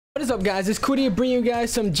What is up, guys? It's Cootie bringing you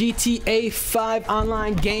guys some GTA 5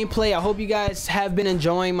 online gameplay. I hope you guys have been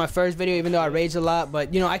enjoying my first video, even though I raged a lot.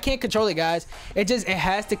 But you know, I can't control it, guys. It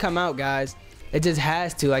has to come out, guys. It just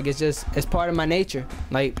has to. Like, it's part of my nature.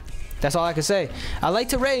 Like, that's all I can say. I like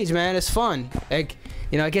to rage, man. It's fun. Like,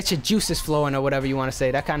 you know, it gets your juices flowing or whatever you want to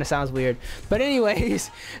say. That kind of sounds weird. But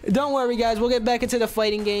anyways, don't worry, guys. We'll get back into the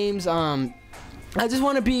fighting games. I just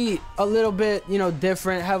want to be a little bit, you know,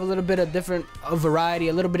 different, have a little bit of different variety,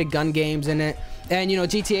 a little bit of gun games in it. And, you know,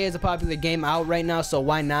 GTA is a popular game out right now, so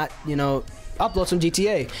why not, you know, upload some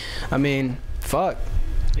GTA? I mean, fuck.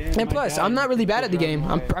 Yeah, and plus, I'm not really bad at the game.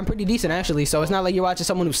 I'm pretty decent, actually. So it's not like you're watching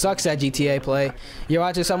someone who sucks at GTA play. You're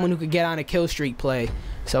watching someone who could get on a kill streak play.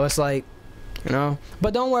 So it's like, you know.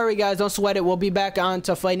 But don't worry, guys. Don't sweat it. We'll be back on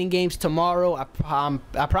to fighting games tomorrow.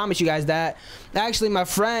 I promise you guys that. Actually, my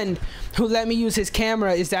friend who let me use his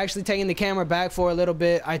camera is actually taking the camera back for a little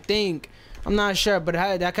bit, I think. I'm not sure, but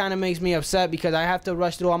that kind of makes me upset because I have to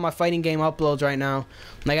rush through all my fighting game uploads right now.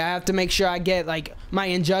 Like, I have to make sure I get, like, my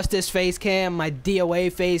Injustice face cam, my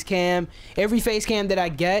DOA face cam. Every face cam that I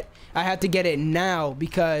get, I have to get it now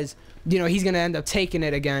because, you know, he's going to end up taking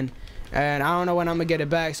it again. And I don't know when I'm gonna get it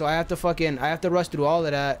back, so I have to rush through all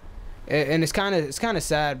of that, and it's kind of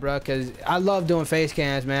sad, bro, because I love doing face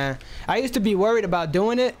cams, man. I used to be worried about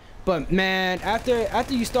doing it, but man,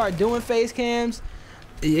 after you start doing face cams,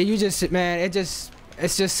 you just, man, it's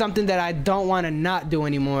just something that I don't want to not do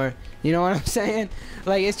anymore. You know what I'm saying?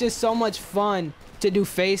 Like, it's just so much fun to do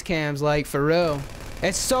face cams, like, for real.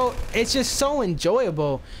 It's just so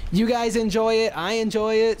enjoyable. You guys enjoy it, I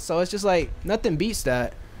enjoy it, so it's just like nothing beats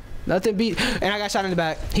that. Nothing beats, and I got shot in the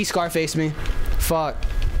back. He Scarfaced me. Fuck.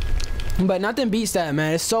 But nothing beats that,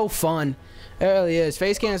 man. It's so fun. It really is.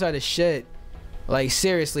 Face cams are the shit. Like,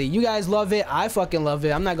 seriously. You guys love it. I fucking love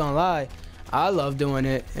it. I'm not gonna lie. I love doing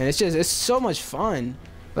it. And it's so much fun.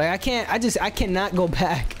 Like, I cannot go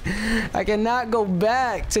back. I cannot go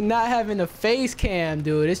back to not having a face cam,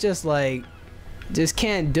 dude. It's just like, just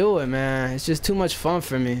can't do it, man. It's just too much fun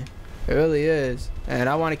for me. It really is. And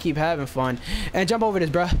I want to keep having fun. And jump over this,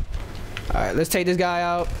 bruh. Alright, let's take this guy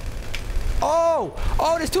out. Oh!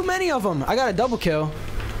 Oh, there's too many of them. I got a double kill.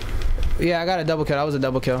 Yeah, I got a double kill. That was a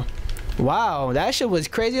double kill. Wow, that shit was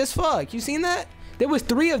crazy as fuck. You seen that? There was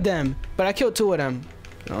 3 of them, but I killed 2 of them.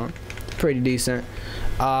 Oh, pretty decent.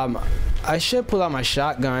 I should pull out my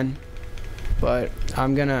shotgun, but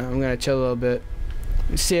I'm gonna chill a little bit.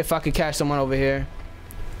 Let's see if I could catch someone over here.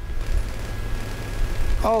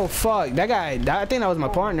 Oh fuck, that guy, I think that was my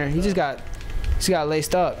partner. He just got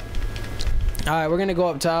laced up. Alright, we're gonna go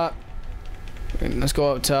up top. Let's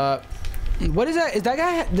go up top. What is that? Is that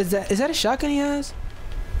guy, is that a shotgun he has?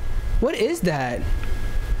 What is that?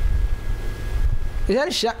 Is that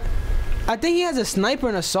a shot? I think he has a sniper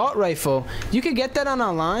and assault rifle. You could get that on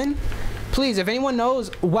online. Please, if anyone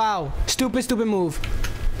knows. Wow, stupid move.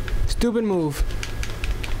 Stupid move.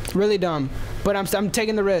 Really dumb. But I'm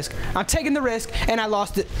taking the risk. I'm taking the risk, and I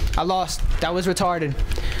lost it. I lost. That was retarded.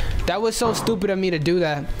 That was so stupid of me to do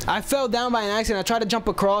that. I fell down by an accident. I tried to jump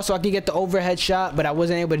across so I could get the overhead shot, but I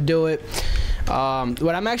wasn't able to do it.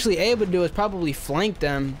 What I'm actually able to do is probably flank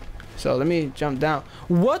them. So let me jump down.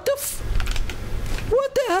 What the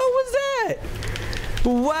hell was that?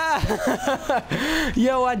 Wow.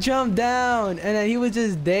 Yo, I jumped down, and then he was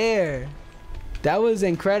just there. That was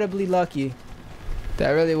incredibly lucky.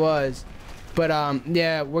 That really was. But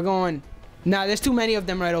yeah, we're going. Nah, there's too many of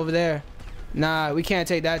them right over there. Nah, we can't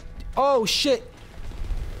take that. Oh shit!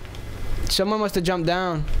 Someone must have jumped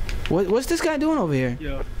down. What's this guy doing over here?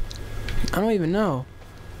 Yeah. I don't even know.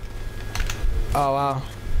 Oh wow.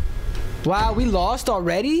 Wow, we lost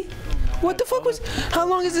already? What the fuck was? How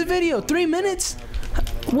long is this video? 3 minutes?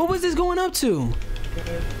 What was this going up to?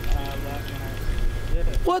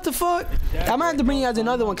 What the fuck? I might have to bring you guys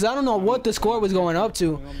another one because I don't know what the score was going up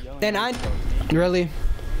to. And I really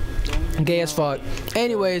gay as fuck.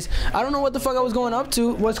 Anyways, I don't know what the fuck I was going up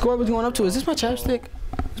to. What score was going up to? Is this my chapstick?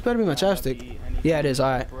 This better be my chapstick. Yeah, it is.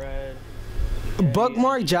 Alright.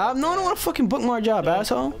 Bookmark job? No, I don't want a fucking bookmark job,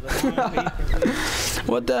 asshole.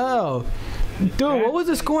 What the hell? Dude, what was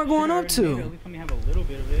the score going up to?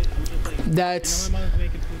 That's,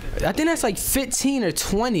 I think that's like 15 or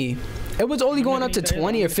 20. It was only going up to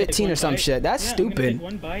 20 or 15 or some shit. That's stupid.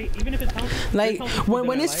 Like,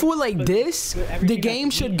 when it's full like this, the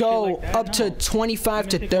game should go up to 25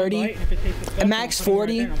 to 30, max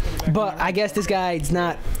 40. But I guess this guy's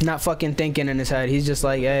not fucking thinking in his head. He's just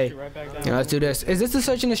like, hey, you know, let's do this. Is this the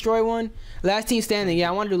search and destroy one? Last team standing. Yeah,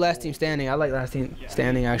 I want to do last team standing. I like last team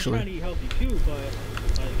standing actually.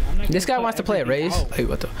 This guy wants to play a race. Like,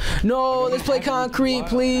 what the? No, let's play concrete,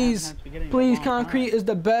 please. Please, concrete is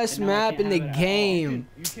the best map in the game.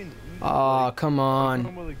 Oh, come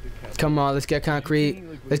on. Come on, let's get concrete.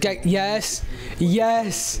 Let's get, yes.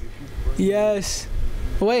 Yes. Yes.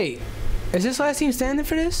 Wait, is this last team standing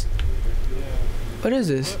for this? What is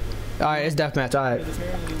this? Alright, it's deathmatch. Alright.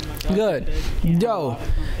 Good. Yo,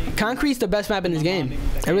 concrete's the best map in this game.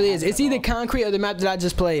 It really is. It's either concrete or the map that I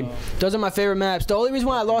just played. Those are my favorite maps. The only reason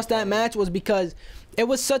why I lost that match was because it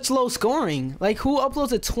was such low scoring. Like, who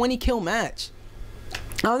uploads a 20 kill match?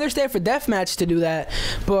 I understand for deathmatch to do that,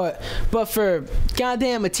 but for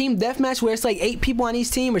goddamn a team deathmatch where it's like 8 people on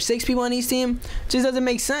each team or 6 people on each team, just doesn't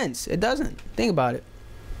make sense. It doesn't. Think about it.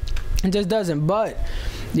 It just doesn't. But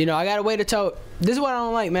you know, I gotta wait until. This is what I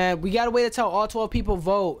don't like, man. We gotta wait until all 12 people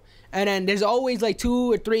vote, and then there's always like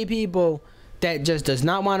 2 or 3 people that just does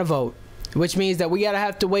not want to vote, which means that we gotta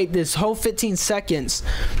have to wait this whole 15 seconds.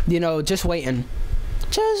 You know, just waiting,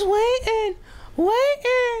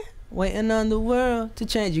 waiting on the world to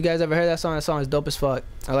change. You guys ever heard that song? That song is dope as fuck.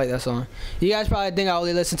 I like that song. You guys probably think I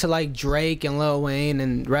only listen to like Drake and Lil Wayne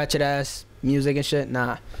and ratchet ass music and shit.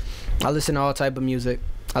 Nah, I listen to all type of music.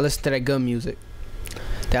 I listen to that good music,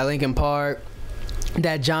 that Linkin Park,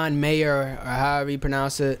 that John Mayer, or however you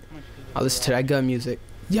pronounce it. I listen to that good music.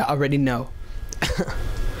 Yeah, I already know.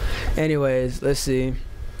 Anyways, let's see.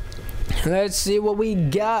 Let's see what we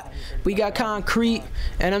got. We got concrete,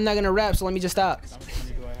 and I'm not gonna rap, so let me just stop.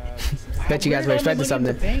 Bet you guys were expecting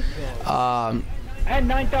something. I had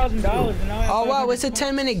 $9,000. Oh wow, it's a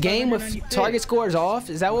 10-minute game with target scores off.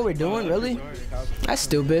 Is that what we're doing? Really? That's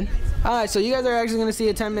stupid. All right, so you guys are actually gonna see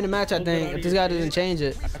a 10-minute match, I think, if this guy doesn't change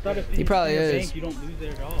it. He probably is.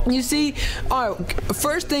 You see, all right.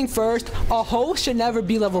 First thing first, a host should never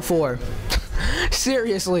be level 4.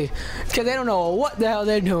 Seriously, because they don't know what the hell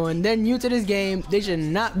they're doing. They're new to this game. They should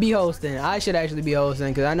not be hosting. I should actually be hosting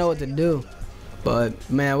because I know what to do. But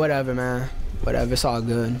man, whatever, man. Whatever, it's all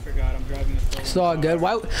good. It's all good.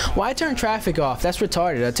 Why turn traffic off? That's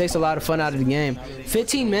retarded. That takes a lot of fun out of the game.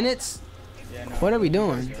 15 minutes? What are we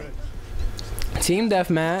doing? Team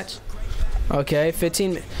deathmatch. Okay,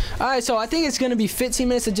 15. Alright, so I think it's gonna be 15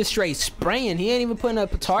 minutes of just straight spraying. He ain't even putting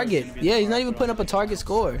up a target. Yeah, he's not even putting up a target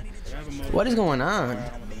score. What is going on?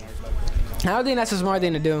 I don't think that's a smart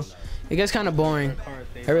thing to do. It gets kind of boring.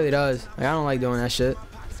 It really does. Like, I don't like doing that shit.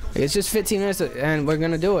 It's just 15 minutes and we're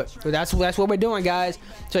gonna do it. So that's what we're doing, guys.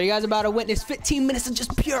 So you guys are about to witness 15 minutes of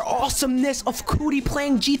just pure awesomeness of Cootie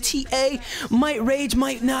playing GTA. Might rage,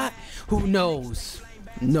 might not. Who knows?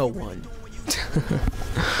 No one.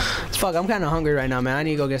 Fuck, I'm kind of hungry right now, man. I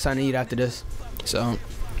need to go get something to eat after this. So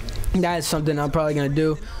that's something I'm probably gonna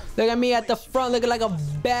do. Look at me at the front looking like a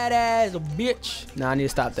badass bitch. Nah, I need to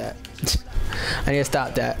stop that. I need to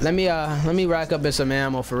stop that. Let me rack up in some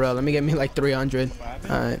ammo for real. Let me get me like 300.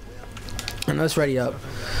 Alright. And let's ready up.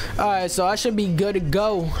 Alright, so I should be good to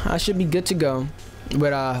go. I should be good to go.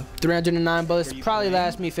 With 309 bullets. Probably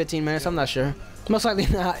last me 15 minutes. I'm not sure. Most likely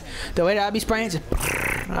not. The way that I be spraying,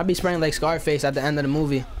 I be spraying like Scarface at the end of the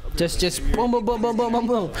movie. Just boom, boom, boom, boom, boom, boom,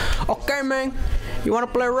 boom. Okay, man. You wanna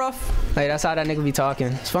play rough? Like, that's how that nigga be talking.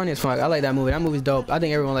 It's funny as fuck. I like that movie. That movie's dope. I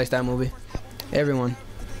think everyone likes that movie. Everyone.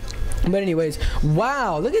 But anyways,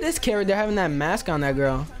 wow, look at this character having that mask on that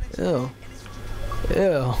girl. Ew.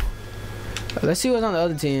 Ew. Let's see what's on the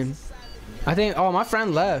other team. I think, oh, my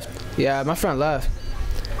friend left. Yeah, my friend left.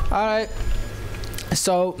 Alright.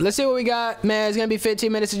 So, let's see what we got. Man, it's gonna be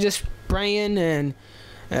 15 minutes of just spraying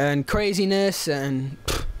and craziness, and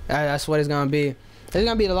that's what it's gonna be. This is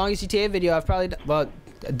gonna be the longest GTA video I've probably done. Well,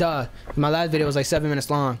 duh. My last video was like 7 minutes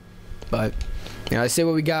long. But, you know, let's see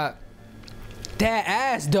what we got. That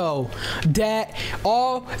ass though.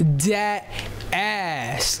 All that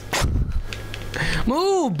ass.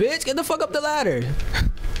 Move, bitch. Get the fuck up the ladder.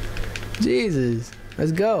 Jesus.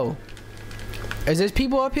 Let's go. Is there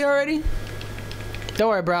people up here already? Don't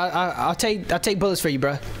worry, bro. I'll take bullets for you,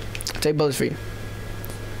 bro. I'll take bullets for you.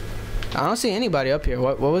 I don't see anybody up here.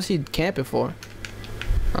 What was he camping for?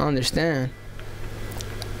 I don't understand.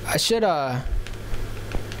 I should where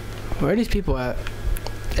are these people at?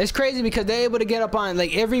 It's crazy because they're able to get up on,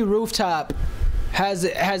 like, every rooftop has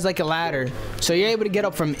like a ladder, so you're able to get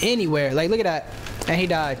up from anywhere. Like, look at that, and he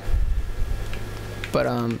died. But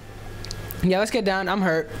yeah, let's get down. I'm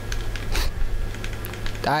hurt.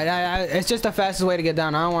 It's just the fastest way to get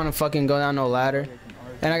down. I don't want to fucking go down no ladder,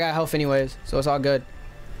 and I got health anyways, so it's all good.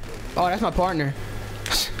 Oh, that's my partner.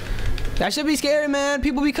 That should be scary, man.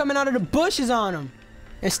 People be coming out of the bushes on him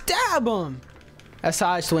and stab him. That's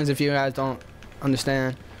Hodge twins, if you guys don't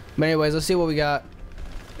understand. But anyways, let's see what we got.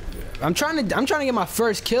 I'm trying to get my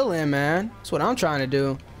first kill in, man. That's what I'm trying to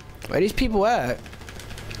do. Where these people at?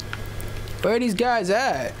 Where are these guys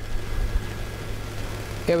at?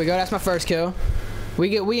 Here we go. That's my first kill.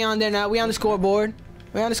 We on there now. We on the scoreboard.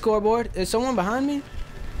 We on the scoreboard. Is someone behind me?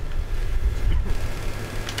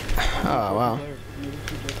 Oh wow.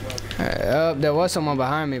 There was someone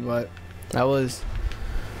behind me, but that was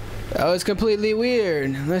completely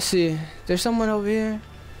weird. Let's see. There's someone over here.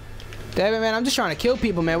 Damn it, man. I'm just trying to kill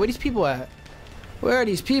people, man. Where these people at? Where are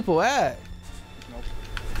these people at?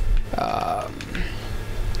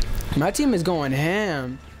 My team is going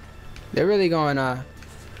ham. They're really going,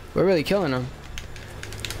 we're really killing them.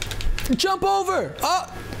 Jump over!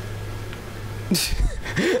 Oh!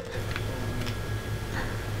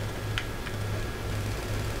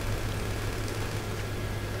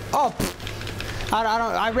 Oh!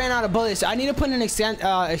 I ran out of bullets. I need to put an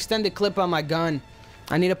extended clip on my gun.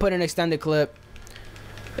 I need to put an extended clip.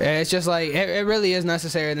 It's just like, it really is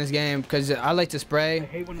necessary in this game because I like to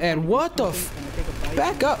spray. And what the f...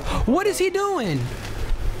 Back up. What is he doing?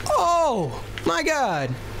 Oh, my God.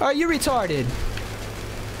 Are you retarded?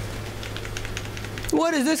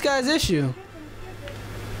 What is this guy's issue?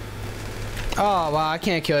 Oh, wow. I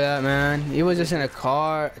can't kill that, man. He was just in a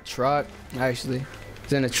car, a truck, actually.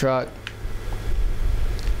 He's in a truck.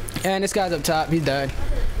 And this guy's up top. He's dead.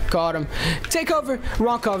 Caught him. Take cover.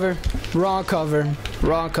 Wrong cover. Wrong cover.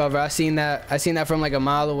 Wrong cover. I seen that from like a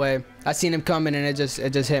mile away. I seen him coming and it just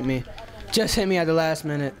hit me. Just hit me at the last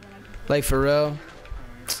minute. Like for real.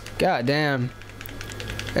 God damn.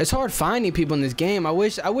 It's hard finding people in this game. I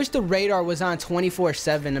wish the radar was on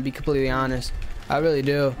 24/7 to be completely honest. I really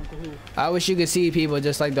do. I wish you could see people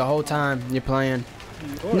just like the whole time you're playing.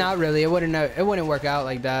 Not really. It wouldn't work out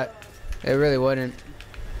like that. It really wouldn't.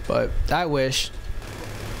 But I wish.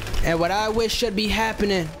 And what I wish should be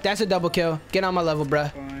happening. That's a double kill. Get on my level,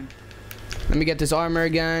 bruh. Let me get this armor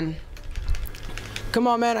again. Come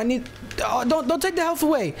on, man. I need... Oh, don't take the health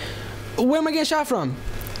away. Where am I getting shot from?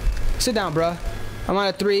 Sit down, bruh. I'm on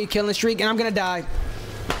a 3 killing streak, and I'm gonna die.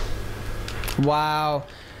 Wow.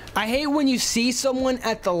 I hate when you see someone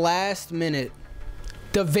at the last minute.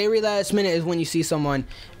 The very last minute is when you see someone.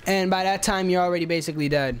 And by that time, you're already basically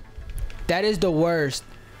dead. That is the worst.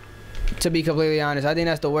 To be completely honest, I think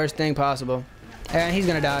that's the worst thing possible. And he's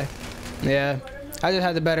gonna die. Yeah, I just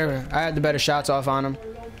had the better shots off on him.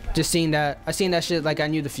 Just seen that. I seen that shit like I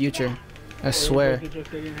knew the future. I swear.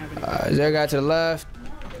 Is there a guy to the left?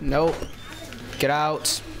 Nope. Get out.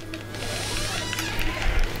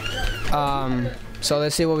 So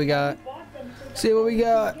let's see what we got. See what we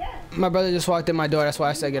got. My brother just walked in my door. That's why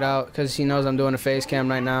I said get out, because he knows I'm doing a face cam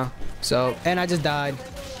right now. So, and I just died.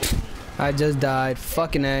 I just died.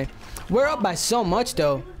 Fucking A. We're up by so much,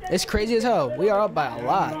 though. It's crazy as hell. We are up by a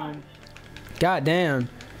lot. God damn.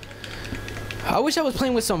 I wish I was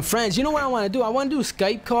playing with some friends. You know what I want to do? I want to do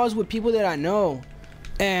Skype calls with people that I know.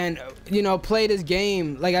 And, you know, play this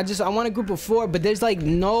game. Like, I want a group of 4, but there's, like,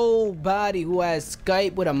 nobody who has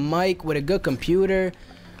Skype with a mic, with a good computer.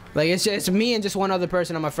 Like, it's me and just one other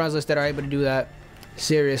person on my friends list that are able to do that.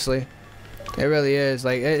 Seriously. It really is.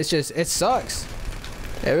 Like, it's just, it sucks.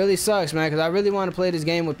 It really sucks, man, because I really want to play this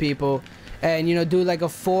game with people and, you know, do like a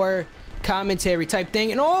 4 commentary type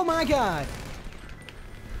thing. And oh my God.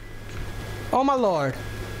 Oh my Lord.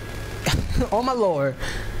 Oh my Lord.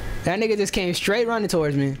 That nigga just came straight running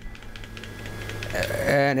towards me.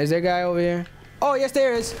 And is there a guy over here? Oh, yes,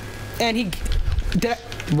 there is. And he...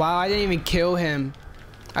 Wow, I didn't even kill him.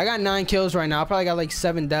 I got 9 kills right now. I probably got like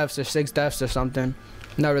 7 deaths or 6 deaths or something.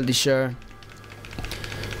 Not really sure.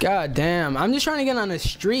 God damn. I'm just trying to get on a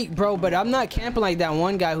streak, bro, but I'm not camping like that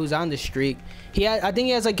one guy who's on the streak. I think he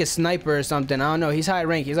has like a sniper or something. I don't know. He's high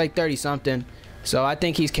rank. He's like 30 something. So I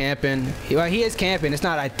think he's camping. He is camping. It's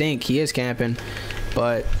not I think. He is camping.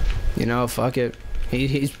 But, you know, fuck it.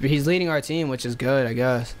 He's leading our team, which is good, I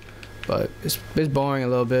guess. But it's boring a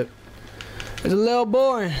little bit. It's a little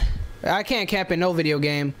boring. I can't camp in no video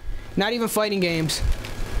game. Not even fighting games.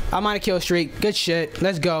 I'm on a kill streak. Good shit.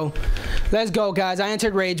 Let's go. Let's go, guys. I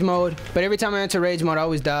entered rage mode, but every time I enter rage mode, I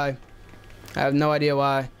always die. I have no idea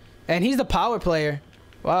why. And he's the power player.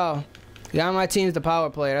 Wow. The guy on my team is the power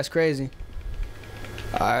player. That's crazy.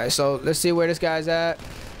 Alright, so let's see where this guy's at.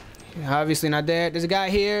 Obviously not there. There's a guy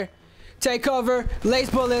here. Take cover. Lace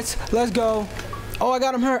bullets. Let's go. Oh, I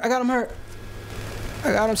got him hurt. I got him hurt.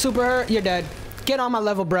 I got him super hurt. You're dead. Get on my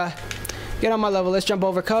level, bruh. Get on my level. Let's jump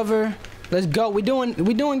over cover. Let's go. We doing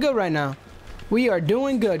good right now. We are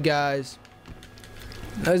doing good, guys.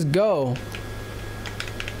 Let's go.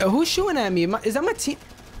 Who's shooting at me? Is that my team?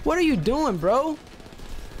 What are you doing, bro?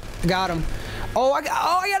 Got him. Oh, I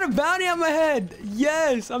got a bounty on my head.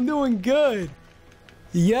 Yes, I'm doing good.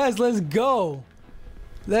 Yes, let's go.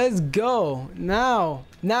 Let's go. Now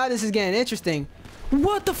this is getting interesting.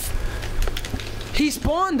 What the he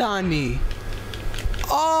spawned on me.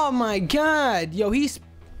 Oh my god. Yo,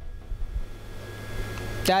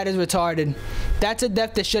 that is retarded. That's a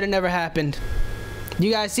death that should have never happened.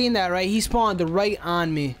 You guys seen that, right? He spawned right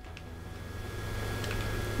on me.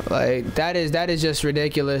 Like, that is just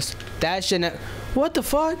ridiculous. That shouldn't. What the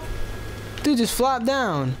fuck? Dude just flopped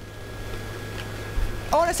down.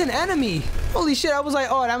 Oh, that's an enemy. Holy shit, I was like,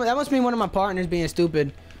 oh, that must be one of my partners being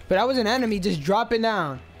stupid. But I was an enemy just dropping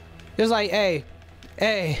down. It was like, hey,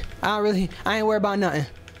 I ain't worried about nothing.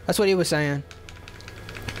 That's what he was saying.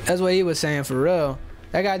 That's what he was saying for real.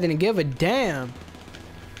 That guy didn't give a damn.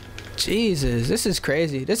 Jesus, this is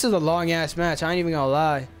crazy. This is a long ass match. I ain't even gonna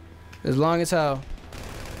lie. As long as hell.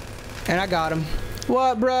 And I got him.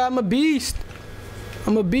 What, bruh? I'm a beast.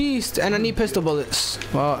 I'm a beast. And I need pistol bullets.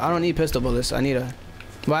 Well, I don't need pistol bullets. I need a...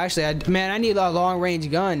 Well, actually, I need a long range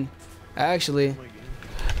gun. Actually.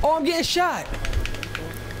 Oh, I'm getting shot.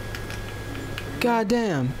 God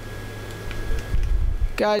damn.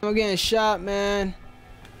 God, I'm getting shot, man.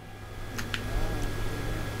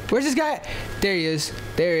 Where's this guy? There he is.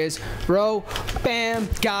 There he is. Bro. Bam.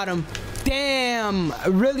 Got him. Damn.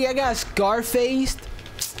 Really? I got Scarfaced?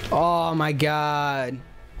 Oh, my God.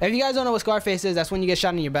 If you guys don't know what Scarface is, that's when you get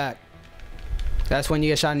shot in your back. That's when you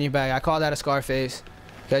get shot in your back. I call that a Scarface.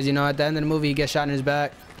 Because, you know, at the end of the movie, he gets shot in his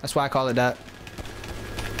back. That's why I call it that.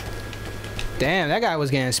 Damn, that guy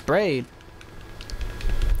was getting sprayed.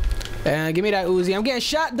 And give me that Uzi. I'm getting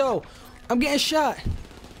shot, though. I'm getting shot.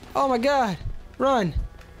 Oh, my God. Run.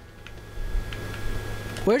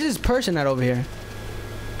 Where's this person at over here?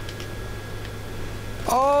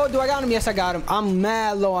 Oh, do I got him? Yes, I got him. I'm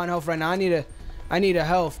mad low on health right now. I need a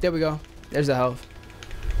health. There we go. There's the health.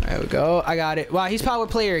 There we go. I got it. Wow, he's power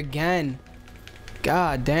player again.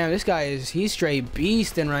 God damn, this guy he's straight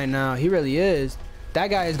beasting right now. He really is. That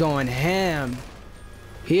guy is going ham.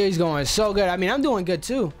 He is going so good. I mean, I'm doing good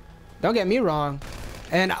too. Don't get me wrong.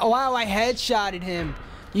 And wow, I headshotted him.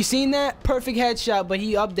 You seen that? Perfect headshot, but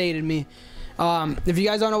he updated me. If you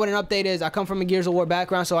guys don't know what an update is, I come from a Gears of War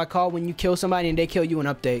background, so I call when you kill somebody and they kill you an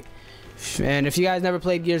update. And if you guys never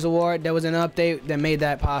played Gears of War, there was an update that made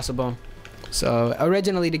that possible. So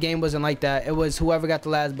originally the game wasn't like that. It was whoever got the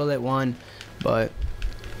last bullet won. But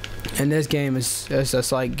in this game, it's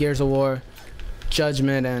just like Gears of War,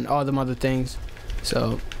 Judgment, and all them other things.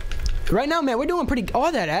 So right now, man, we're doing pretty.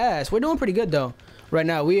 All that ass, we're doing pretty good though. Right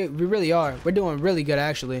now, we really are. We're doing really good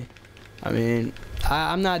actually. I mean,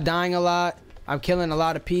 I'm not dying a lot. I'm killing a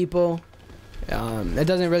lot of people. It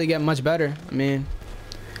doesn't really get much better. I mean,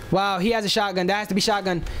 wow, he has a shotgun. That has to be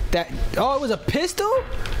shotgun. Oh, it was a pistol?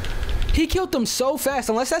 He killed them so fast.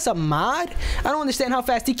 Unless that's a mod? I don't understand how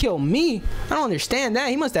fast he killed me. I don't understand that.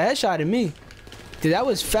 He must have headshotted me. Dude, that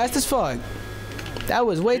was fast as fuck. That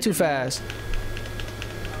was way too fast.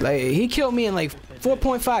 Like, he killed me in like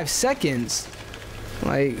 4.5 seconds.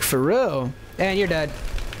 Like, for real. And you're dead.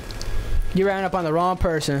 You ran up on the wrong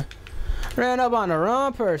person. Ran up on the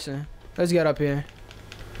wrong person. Let's get up here.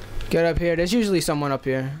 Get up here. There's usually someone up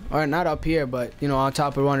here. Or not up here, but, you know, on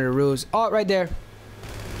top of one of the roofs. Oh, right there.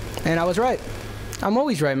 And I was right. I'm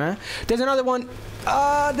always right, man. There's another one. Did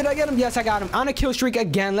I get him? Yes, I got him. On a kill streak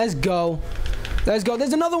again. Let's go. Let's go.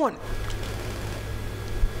 There's another one.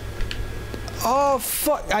 Oh,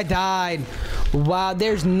 fuck. I died. Wow,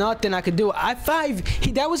 there's nothing I could do.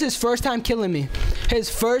 That was his first time killing me. His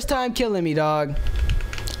first time killing me, dog.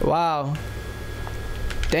 Wow.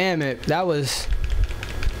 Damn it. That was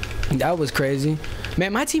crazy.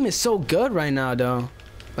 Man, my team is so good right now, though.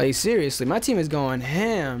 Like, seriously, my team is going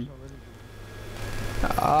ham.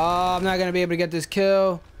 Oh, I'm not going to be able to get this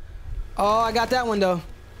kill. Oh, I got that one, though.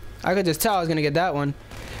 I could just tell I was going to get that one.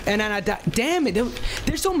 And then I died. Damn it.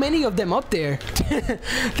 There's so many of them up there.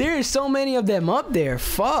 There is so many of them up there.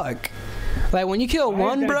 Fuck. Like, when you kill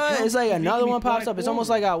one, bruh, it's like another one pops up. It's almost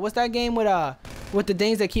like, what's that game with the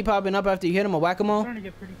things that keep popping up after you hit them, a whack-a-mole?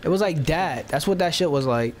 It was like that. That's what that shit was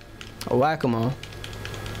like. A whack-a-mole.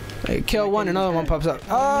 Like, kill one, another one pops up.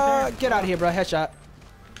 Get out of here, bro. Headshot.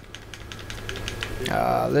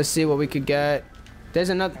 Let's see what we could get. There's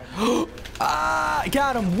another.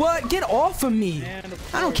 Got him. What? Get off of me.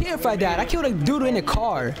 I don't care if I died. I killed a dude in a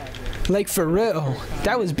car. Like, for real.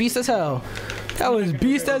 That was beast as hell. That was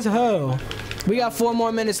beast as hell. We got 4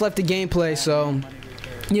 more minutes left of gameplay, so,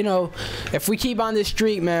 you know, if we keep on this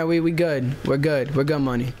streak, man, we good. We're good. We're good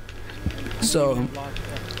money. So,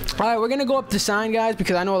 alright, we're gonna go up the sign, guys,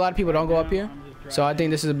 because I know a lot of people don't go up here. So I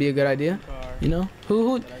think this would be a good idea. You know?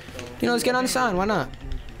 You know, let's get on the sign. Why not?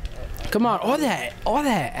 Come on. All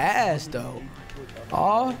that ass, though.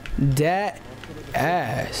 All that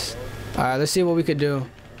ass. All right, let's see what we could do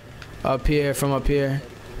up here from up here.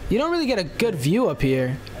 You don't really get a good view up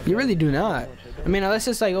here. You really do not. I mean, unless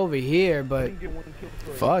it's like over here, but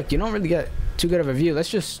fuck, you don't really get too good of a view. Let's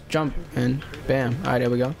just jump and bam. All right, there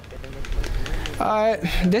we go. Alright,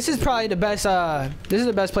 this is probably the best, this is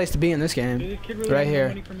the best place to be in this game. Right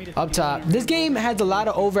here, up top. This game has a lot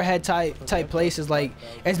of overhead type places, like,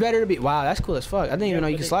 it's better to be, wow, that's cool as fuck. I didn't even know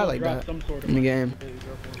you could slide like that in the game.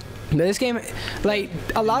 But this game, like,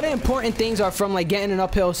 a lot of important things are from, like, getting an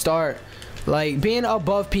uphill start. Like, being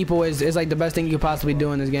above people is like, the best thing you could possibly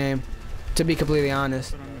do in this game, to be completely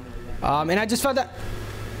honest. And I just fell down.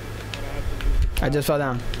 I just fell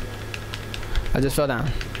down.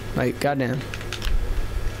 Like, goddamn.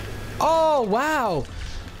 Oh, wow.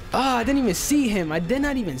 Oh, I didn't even see him. I did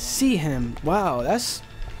not even see him. Wow, that's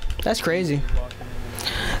crazy.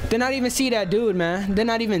 Did not even see that dude, man. Did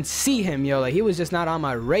not even see him, yo. Like, he was just not on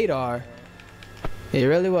my radar. He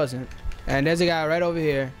really wasn't. And there's a guy right over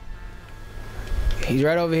here. He's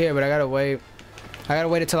right over here, but I gotta wait. I gotta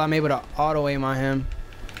wait until I'm able to auto aim on him.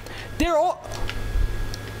 There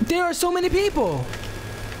are so many people.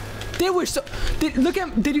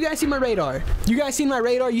 Did you guys see my radar? You guys seen my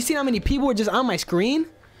radar? You seen how many people were just on my screen?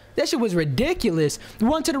 That shit was ridiculous.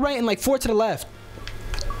 1 to the right and like 4 to the left.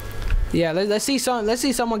 Yeah, let's see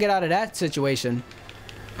someone get out of that situation.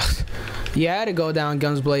 Yeah, I had to go down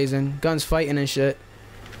guns blazing, guns fighting and shit.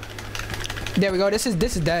 There we go. This is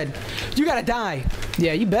dead. You gotta die.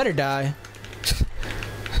 Yeah, you better die.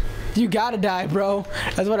 You gotta die, bro.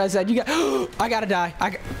 That's what I said. I gotta die.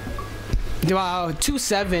 Wow,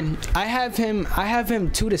 2-7. I have him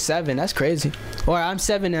 2-7. That's crazy. Or I'm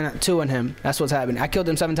 7-2 on him. That's what's happening. I killed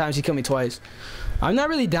him 7 times. He killed me twice. I'm not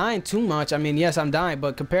really dying too much. I mean, yes, I'm dying,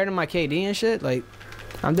 but compared to my KD and shit, like,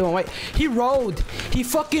 I'm doing white. He rolled. He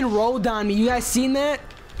fucking rolled on me. You guys seen that?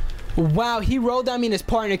 Wow, he rolled on me and his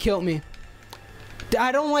partner killed me.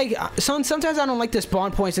 I don't like. Sometimes I don't like the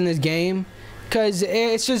spawn points in this game, cause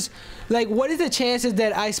it's just like, what is the chances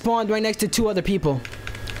that I spawned right next to 2 other people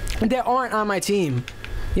that aren't on my team?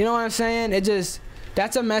 You know what I'm saying?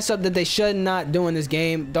 That's a mess up that they should not do in this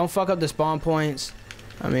game. Don't fuck up the spawn points.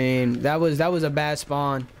 I mean, that was a bad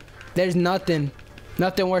spawn. There's nothing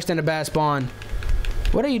worse than a bad spawn.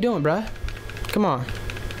 What are you doing, bruh? Come on.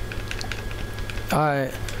 All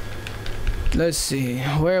right. Let's see.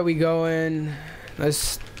 Where are we going?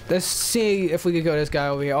 Let's see if we could go this guy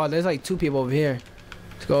over here. Oh, there's like 2 people over here.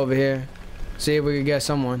 Let's go over here. See if we can get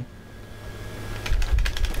someone.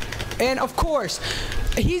 And of course,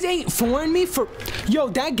 he's ain't foreign me for. Yo,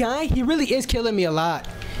 that guy, he really is killing me a lot.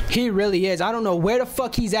 He really is. I don't know where the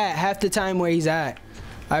fuck he's at half the time where he's at.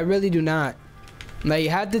 I really do not. Like,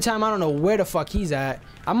 half the time I don't know where the fuck he's at.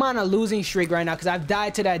 I'm on a losing streak right now because I've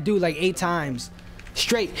died to that dude like 8 times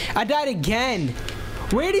straight. I died again.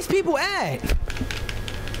 Where are these people at?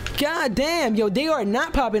 God damn, yo, they are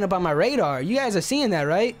not popping up on my radar. You guys are seeing that,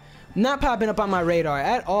 right? Not popping up on my radar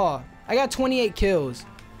at all. I got 28 kills.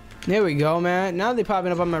 There we go, man. Now they're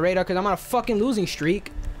popping up on my radar because I'm on a fucking losing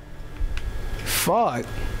streak. Fuck.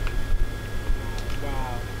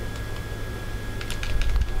 Wow.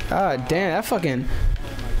 God damn,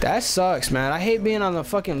 that sucks, man. I hate being on the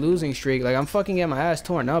fucking losing streak. Like, I'm fucking getting my ass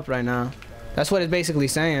torn up right now. That's what it's basically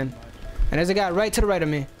saying. And there's a guy right to the right of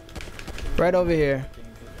me. Right over here.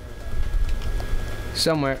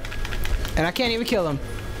 Somewhere. And I can't even kill him.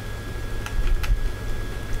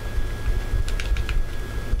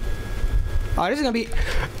 Oh, this is gonna be.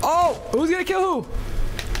 Oh, who's gonna kill who?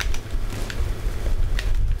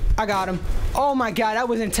 I got him. Oh my god, that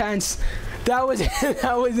was intense. That was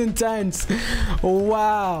that was intense.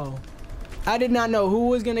 Wow. I did not know who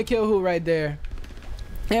was gonna kill who right there.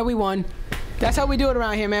 Yeah, we won. That's how we do it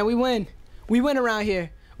around here, man. We win. We win around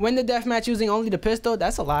here. Win the deathmatch using only the pistol.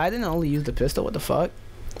 That's a lie. I didn't only use the pistol. What the fuck?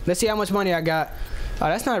 Let's see how much money I got. Oh,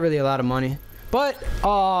 that's not really a lot of money. But,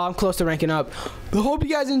 oh, I'm close to ranking up. I hope you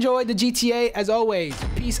guys enjoyed the GTA. As always,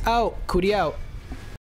 peace out. Cootie out.